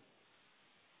magnet.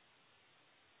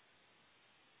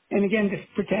 And again, just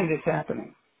pretend it's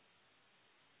happening.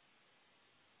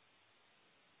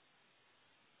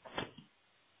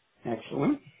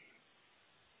 Excellent.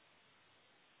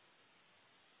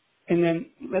 And then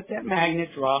let that magnet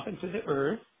drop into the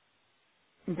earth.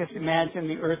 And just imagine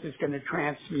the earth is going to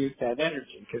transmute that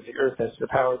energy, because the earth has the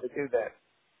power to do that.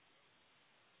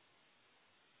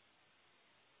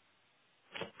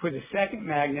 Put a second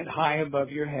magnet high above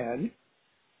your head.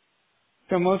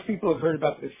 So most people have heard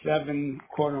about the 7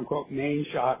 quote-unquote main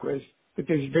chakras, but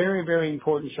there's very, very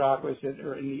important chakras that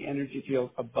are in the energy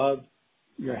field above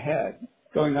your head,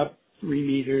 going up 3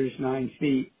 meters, 9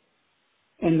 feet.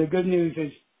 And the good news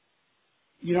is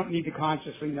you don't need to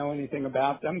consciously know anything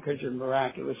about them, because your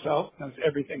miraculous self knows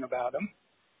everything about them.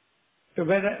 So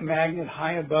let that magnet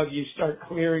high above you start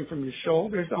clearing from your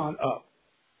shoulders on up.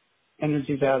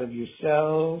 Energies out of your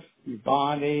cells, your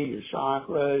body, your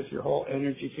chakras, your whole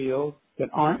energy field that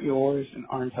aren't yours and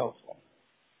aren't helpful.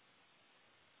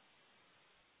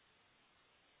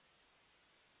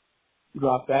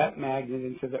 Drop that magnet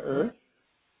into the earth,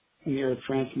 and the earth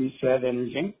transmutes that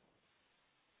energy.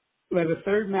 Let a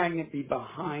third magnet be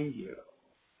behind you.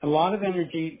 A lot of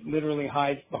energy literally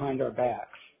hides behind our backs.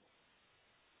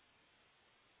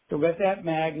 So let that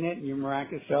magnet and your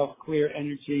miraculous self clear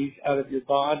energies out of your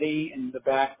body and the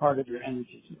back part of your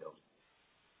energy field.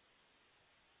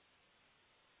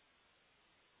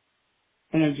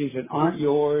 Energies that aren't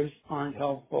yours, aren't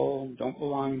helpful, don't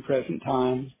belong in present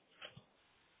time.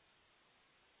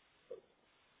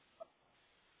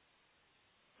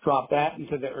 Drop that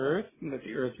into the earth and let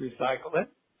the earth recycle it.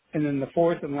 And then the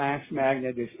fourth and last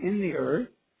magnet is in the earth,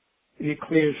 and it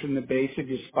clears from the base of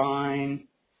your spine,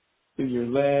 through your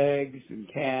legs and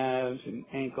calves and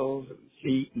ankles and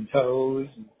feet and toes,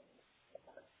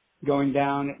 going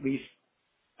down at least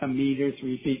 1 meter,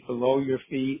 3 feet below your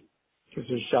feet, because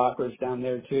there's chakras down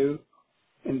there too,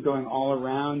 and going all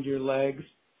around your legs.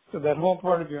 So that whole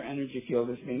part of your energy field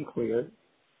is being cleared.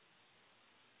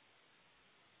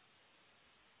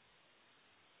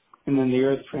 And then the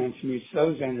earth transmutes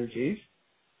those energies.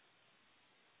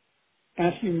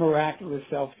 Ask your miraculous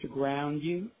self to ground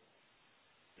you,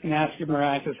 and ask your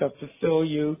miraculous self to fill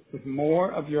you with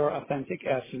more of your authentic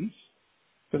essence.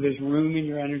 So there's room in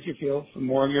your energy field for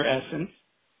more of your essence.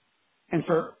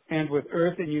 And with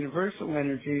earth and universal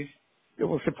energies that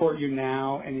will support you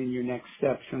now and in your next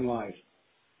steps in life.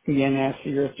 Again, ask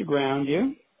the earth to ground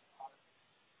you.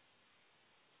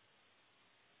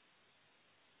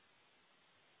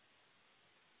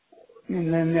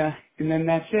 And then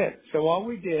that's it. So all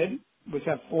we did which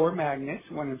have 4 magnets,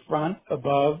 one in front,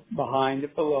 above, behind,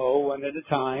 and below, one at a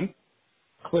time,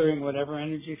 clearing whatever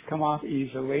energies come off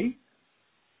easily,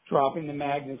 dropping the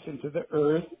magnets into the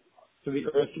earth so the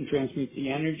earth can transmute the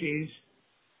energies,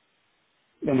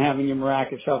 then having your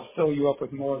miraculous self fill you up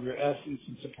with more of your essence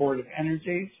and supportive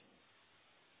energies.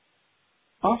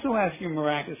 Also ask your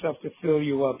miraculous self to fill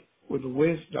you up with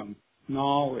wisdom,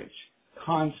 knowledge,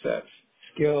 concepts,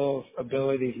 skills,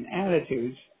 abilities, and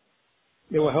attitudes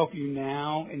that will help you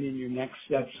now and in your next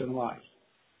steps in life.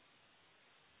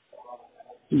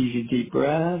 Easy deep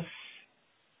breaths.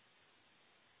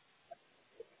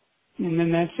 And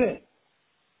then that's it.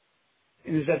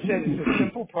 And as I said, it's a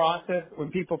simple process. When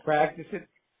people practice it,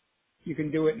 you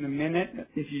can do it in a minute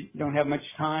if you don't have much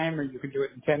time, or you can do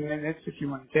it in 10 minutes if you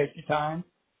want to take your time.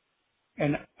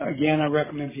 And again, I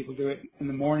recommend people do it in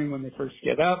the morning when they first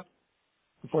get up,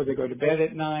 before they go to bed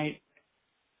at night,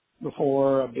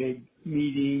 before a big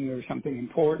meeting or something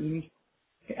important,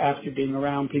 after being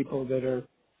around people that are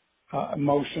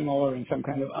emotional or in some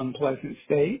kind of unpleasant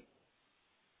state.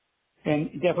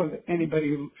 And definitely anybody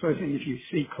who's listening, if you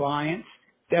see clients,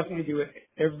 definitely do it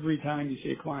every time you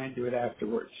see a client, do it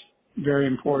afterwards. Very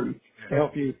important to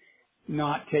help you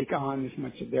not take on as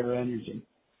much of their energy.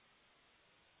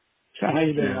 So how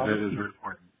you doing? Yeah, that is very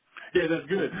important. Yeah, that's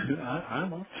good.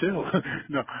 I'm chill.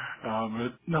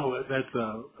 No, that's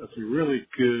a really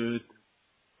good.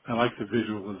 I like the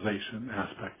visualization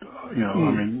aspect. I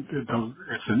mean,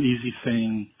 it's an easy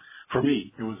thing for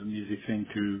me. It was an easy thing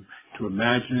to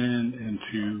imagine and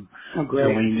to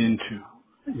lean into.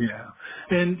 Yeah,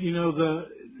 and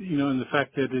and the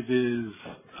fact that it is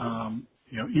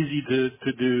easy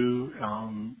to do,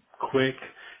 quick.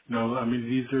 I mean,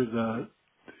 these are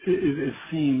it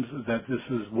seems that this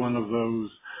is one of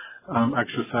those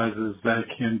exercises that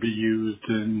can be used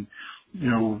in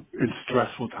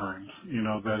stressful times.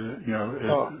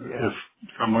 If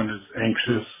someone is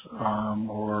anxious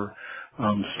or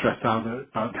stressed out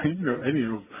about any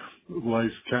of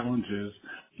life's challenges,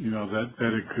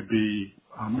 that it could be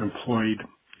employed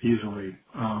easily.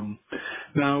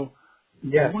 Now,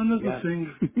 one of the things,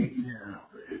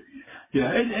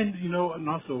 and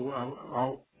also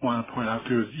I'll want to point out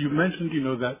too is you mentioned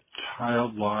that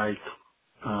childlike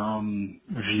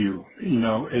view,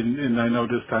 and I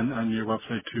noticed on your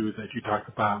website too that you talk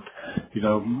about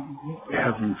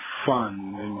having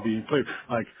fun and being playful.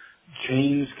 Like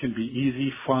change can be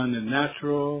easy, fun, and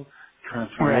natural.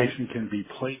 Transformation can be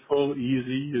playful,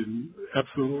 easy, and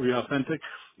absolutely authentic.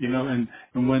 And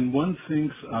when one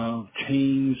thinks of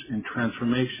change and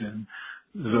transformation,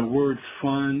 the words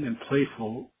fun and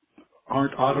playful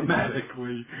aren't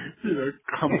automatically,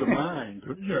 come to mind,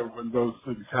 when those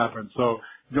things happen. So,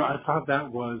 I thought that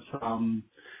was,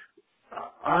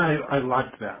 I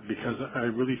liked that because I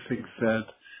really think that,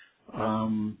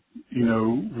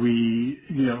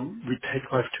 we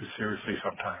take life too seriously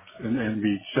sometimes and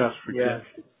we just forget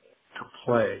to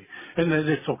play. And then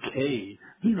it's okay,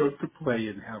 to play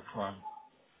and have fun.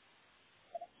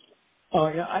 Oh,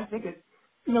 yeah, I think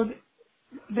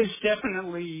there's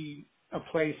definitely a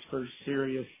place for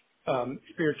serious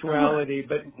spirituality,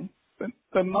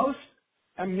 but most,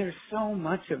 I mean, there's so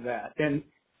much of that, and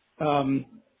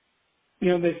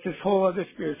there's this whole other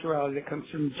spirituality that comes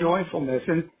from joyfulness,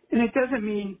 and it doesn't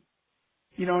mean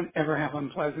you don't ever have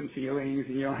unpleasant feelings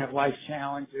and you don't have life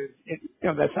challenges.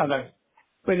 That's not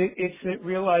but it's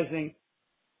realizing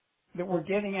that we're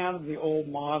getting out of the old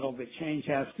model that change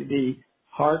has to be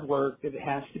hard work, that it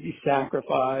has to be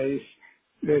sacrifice,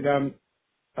 that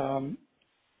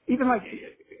even like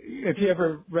if you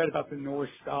ever read about the Norse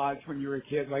gods when you were a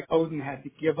kid, like Odin had to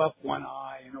give up one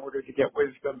eye in order to get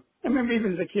wisdom. I remember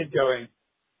even as a kid going,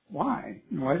 why?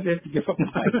 Why did they have to give up an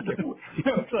eye to get wisdom?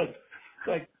 It's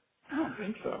like I don't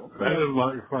think so. That is a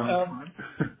lot of fun.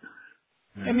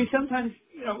 I mean, sometimes,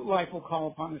 life will call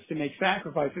upon us to make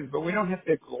sacrifices, but we don't have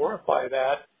to glorify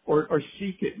that or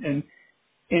seek it. And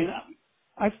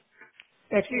I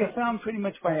found pretty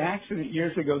much by accident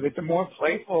years ago that the more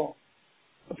playful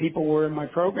people were in my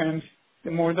programs,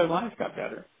 the more their lives got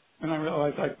better. And I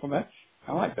realized,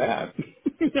 I like that.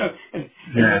 And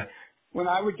when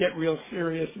I would get real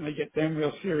serious and I get them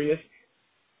real serious,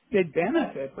 they'd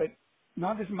benefit, but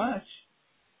not as much.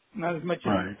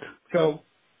 Right. So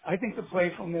I think the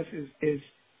playfulness is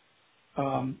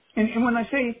and when I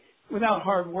say without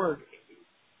hard work,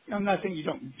 I'm not saying you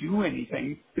don't do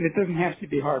anything, but it doesn't have to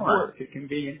be hard work. It can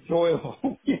be enjoyable,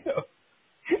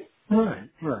 Right.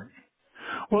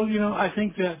 Well, I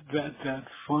think that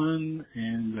fun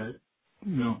and that,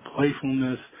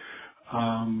 playfulness,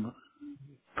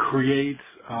 creates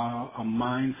a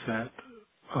mindset,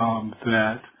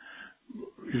 that,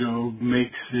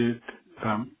 makes it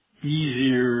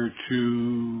easier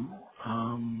to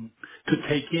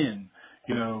take in,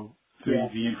 Yeah.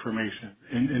 the information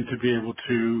and to be able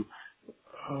to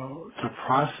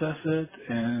process it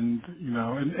and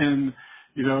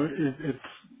it's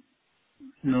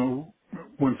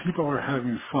when people are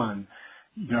having fun,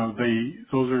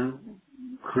 those are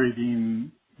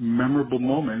creating memorable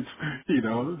moments,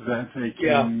 that they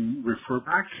Yeah. can refer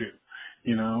back to,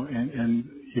 and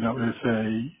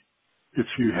if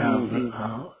you have Hmm.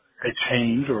 a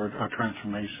change or a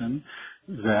transformation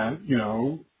that,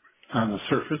 on the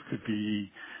surface could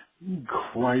be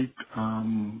quite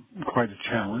a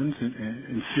challenge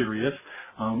and serious,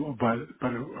 but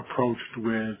approached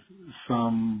with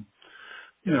some,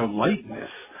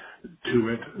 lightness to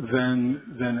it,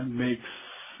 then it makes,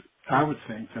 I would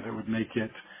think that it would make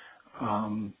it,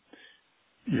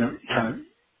 kind of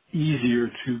easier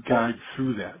to guide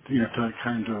through that, to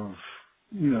kind of,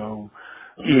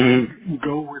 Hmm.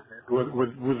 go with it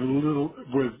with a little,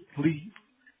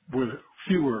 with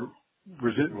fewer,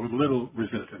 with little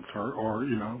resistance or,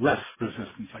 less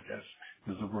resistance, I guess,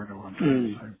 is the word I'm trying to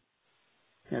Hmm. say.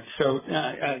 That's so,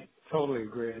 I totally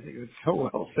agree. I think it's so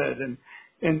well said. And,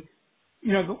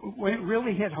 when it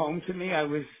really hit home to me,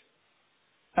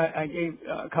 I gave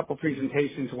a couple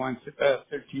presentations once at the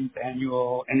 13th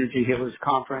annual Energy Healers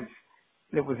Conference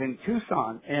that was in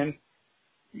Tucson. And,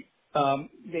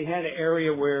 they had an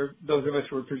area where those of us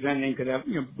who were presenting could have,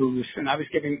 booths. And I was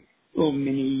giving little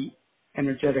mini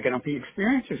energetic NLP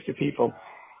experiences to people.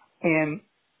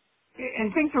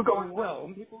 And things were going well,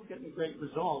 and people were getting great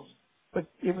results. But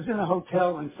it was in a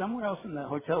hotel, and somewhere else in the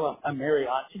hotel, a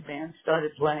mariachi band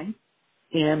started playing.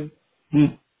 And Hmm.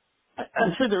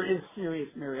 I'm sure there is serious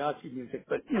mariachi music,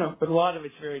 but but a lot of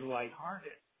it's very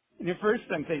lighthearted. And at first,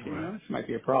 I'm thinking, Right. this might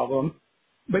be a problem.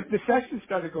 But the session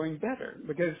started going better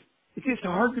because it's just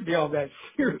hard to be all that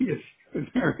serious with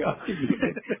mariachi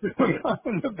music going on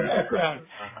in the background.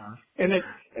 Uh-huh. And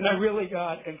I really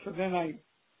got, and so then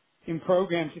in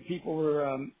programs, if people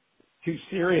were too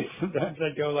serious, sometimes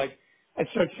I'd go like, I'd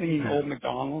start singing Old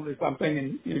MacDonald or something,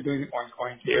 and doing the oink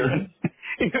oink here, and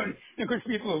and of course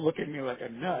people would look at me like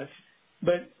I'm nuts,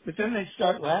 but then they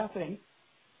start laughing,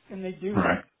 and they do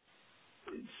Right.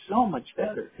 so much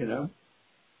better,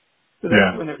 So that's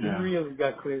Yeah. when it Yeah. really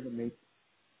got clear to me.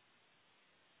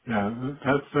 Yeah,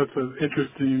 that's an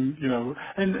interesting,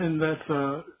 and that's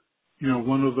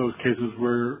one of those cases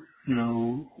where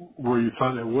where you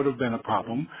thought it would have been a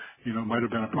problem, might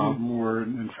have been a Mm. problem, where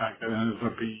in fact it ends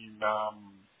up being,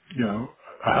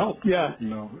 a help, Yeah.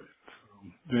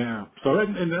 yeah. So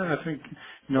and then I think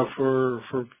for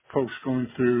folks going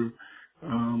through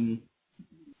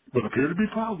what appear to be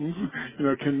problems,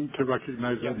 can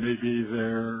recognize that Yep. maybe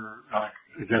they're I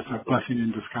guess a blessing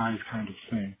in disguise kind of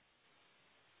thing.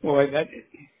 Boy,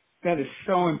 that is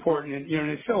so important, and and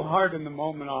it's so hard in the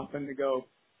moment often to go,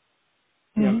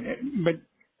 Mhm. but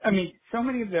I mean, so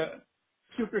many of the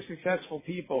super successful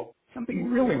people,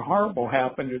 something really horrible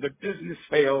happened or their business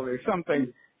failed or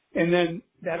something, and then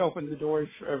that opened the doors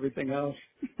for everything else.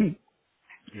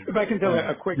 Yeah. If I can tell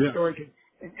Yeah. a quick Yeah. story, 'cause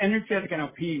in energetic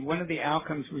NLP, one of the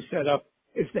outcomes we set up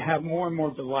is to have more and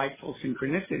more delightful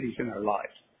synchronicities in our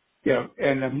lives.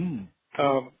 And Mm.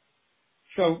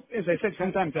 so as I said,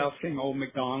 sometimes I'll sing Old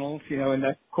MacDonald's, and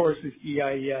that chorus is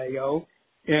E-I-E-I-O.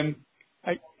 And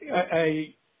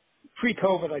I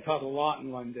pre-COVID, I taught a lot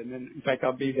in London, and in fact,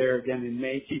 I'll be there again in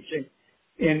May teaching.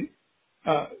 And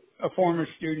a former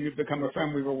student who'd become a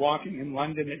friend, we were walking in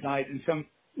London at night, and some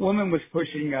woman was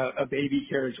pushing a baby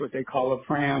carriage, what they call a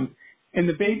pram, and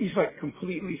the baby's like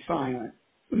completely silent.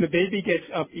 When the baby gets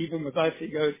up, even with us, he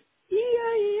goes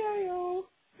E-I-E-I-O,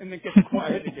 and then gets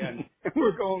quiet again. And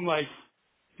we're going like,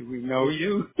 do we know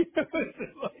you?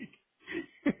 It's like,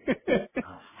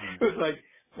 Oh, funny. it was like,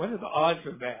 what are the odds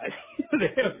of that?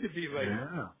 They have to be like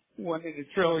Yeah. 1 in a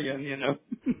trillion,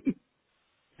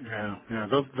 Yeah. Yeah.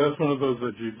 That's one of those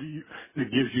that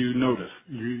it gives you notice.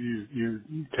 You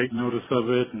take notice of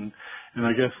it, and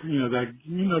I guess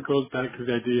that goes back to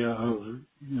the idea of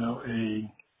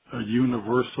a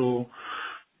universal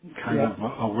kind Yeah, of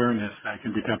awareness that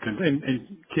can be tapped into, and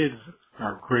kids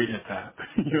are great at that.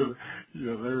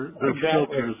 Their exactly.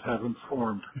 filters haven't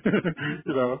formed.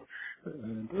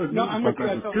 And No, I'm with you. sometimes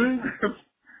I it's totally. good.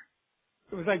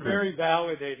 It was like Good. very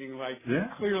validating. Like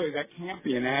Yeah. clearly that can't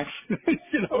be an accident.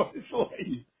 It's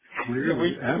like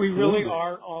Clearly, we really absolutely.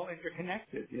 are all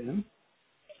interconnected.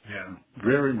 Yeah,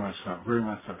 very much so, very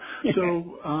much so. Yeah.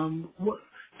 So,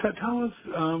 tell us,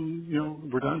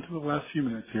 we're down to the last few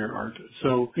minutes here, Art.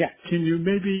 So, Yeah. can you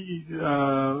maybe,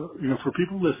 for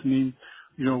people listening,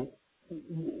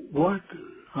 what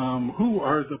who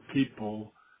are the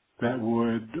people that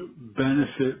would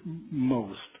benefit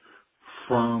most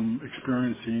from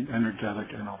experiencing energetic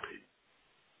NLP?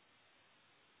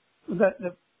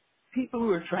 The people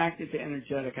who are attracted to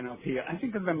energetic NLP, I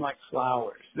think of them like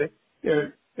flowers.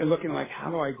 They're looking like, how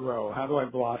do I grow? How do I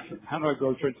blossom? How do I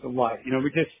grow towards the light?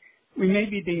 We may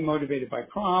be being motivated by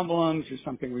problems or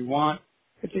something we want,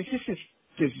 but there's just this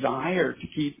desire to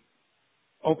keep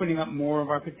opening up more of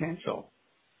our potential.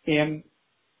 And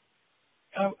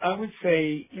I would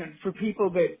say, for people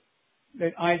that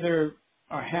either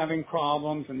are having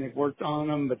problems and they've worked on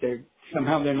them, but they're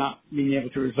not being able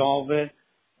to resolve it,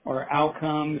 or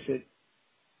outcomes that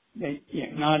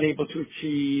you're not able to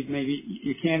achieve. Maybe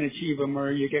you can't achieve them,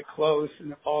 or you get close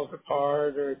and it falls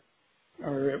apart, or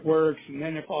it works and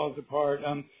then it falls apart.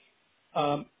 And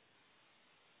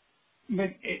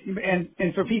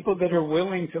for people that are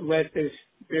willing to let this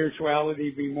spirituality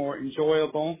be more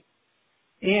enjoyable,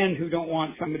 and who don't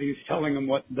want somebody who's telling them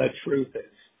what the truth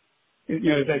is.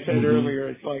 As I said earlier,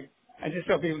 it's like, I just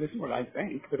tell people this is what I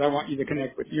think, but I want you to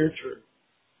connect with your truth.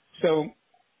 So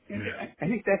I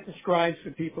think that describes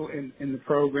the people in the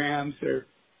programs. There are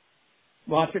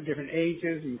lots of different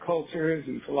ages and cultures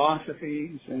and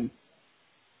philosophies,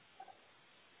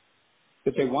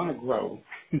 but they want to grow.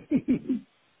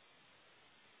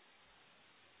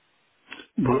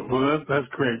 Well, that's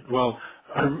great. Well,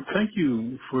 thank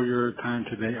you for your time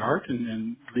today, Art,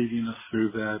 and leading us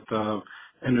through that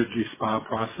energy spa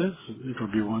process. It'll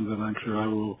be one that I'm sure I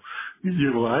will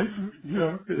utilize,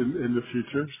 in the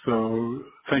future. So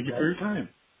thank you for your time.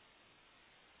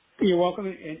 You're welcome.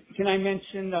 And can I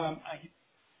mention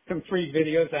some free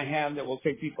videos I have that will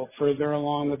take people further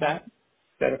along with that?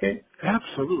 Is that okay?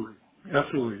 Absolutely.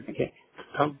 Okay.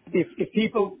 If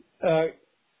people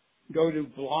go to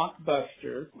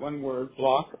Blockbuster, one word,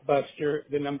 Blockbuster,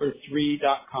 the number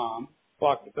 3.com,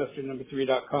 Blockbuster number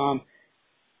 3.com,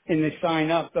 and they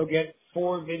sign up, they'll get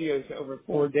 4 videos over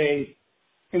 4 days,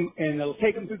 and it'll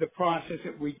take them through the process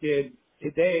that we did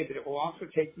today, but it will also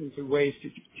take them through ways to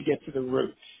get to the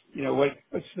roots.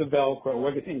 What's the Velcro?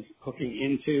 What are things hooking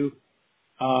into?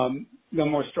 They'll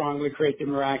more strongly create the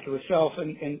miraculous self,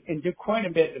 and do quite a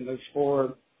bit in those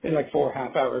 4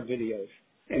 half-hour videos.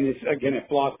 And it's, again, at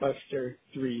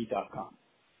blockbuster3.com.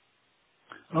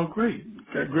 Oh, great.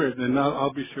 Great. And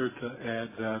I'll be sure to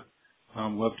add that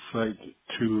website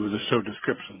to the show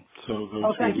description. So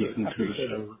those who listen to the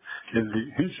show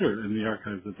in the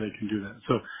archives, that they can do that.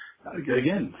 So,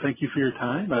 again, thank you for your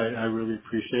time. I really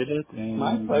appreciate it. And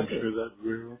my pleasure. I'm sure that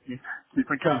we'll keep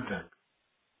in contact.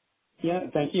 Yeah,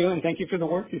 thank you. And thank you for the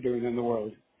work you're doing in the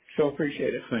world. So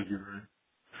appreciate it. Thank you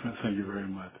very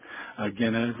much.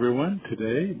 Again, everyone,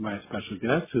 today my special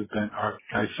guest has been Art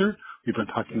Giser. We've been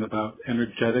talking about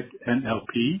energetic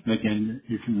NLP. And again,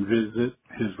 you can visit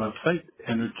his website,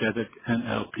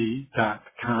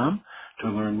 energeticnlp.com, to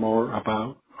learn more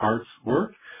about Art's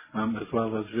work, as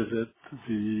well as visit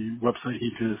the website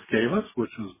he just gave us,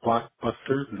 which is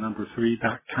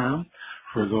blockbuster3.com,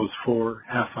 for those 4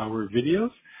 half-hour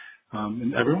videos.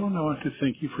 And everyone, I want to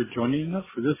thank you for joining us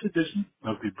for this edition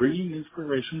of the Bringing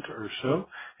Inspiration to Earth show.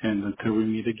 And until we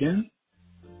meet again,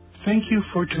 thank you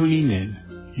for tuning in.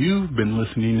 You've been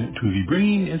listening to the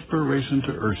Bringing Inspiration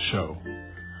to Earth show.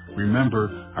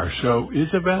 Remember, our show is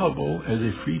available as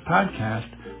a free podcast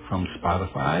from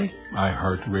Spotify,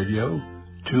 iHeartRadio,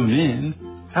 TuneIn,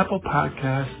 Apple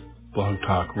Podcasts, Blog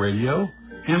Talk Radio,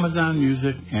 Amazon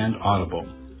Music, and Audible.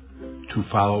 To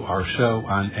follow our show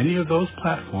on any of those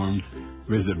platforms,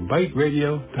 visit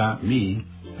biteradio.me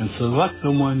and select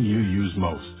the one you use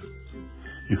most.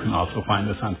 You can also find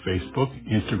us on Facebook,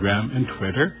 Instagram, and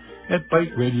Twitter at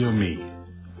Byte Radio Me.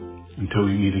 Until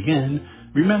we meet again,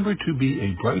 remember to be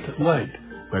a bright light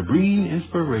by bringing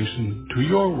inspiration to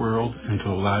your world and to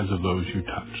the lives of those you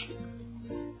touch.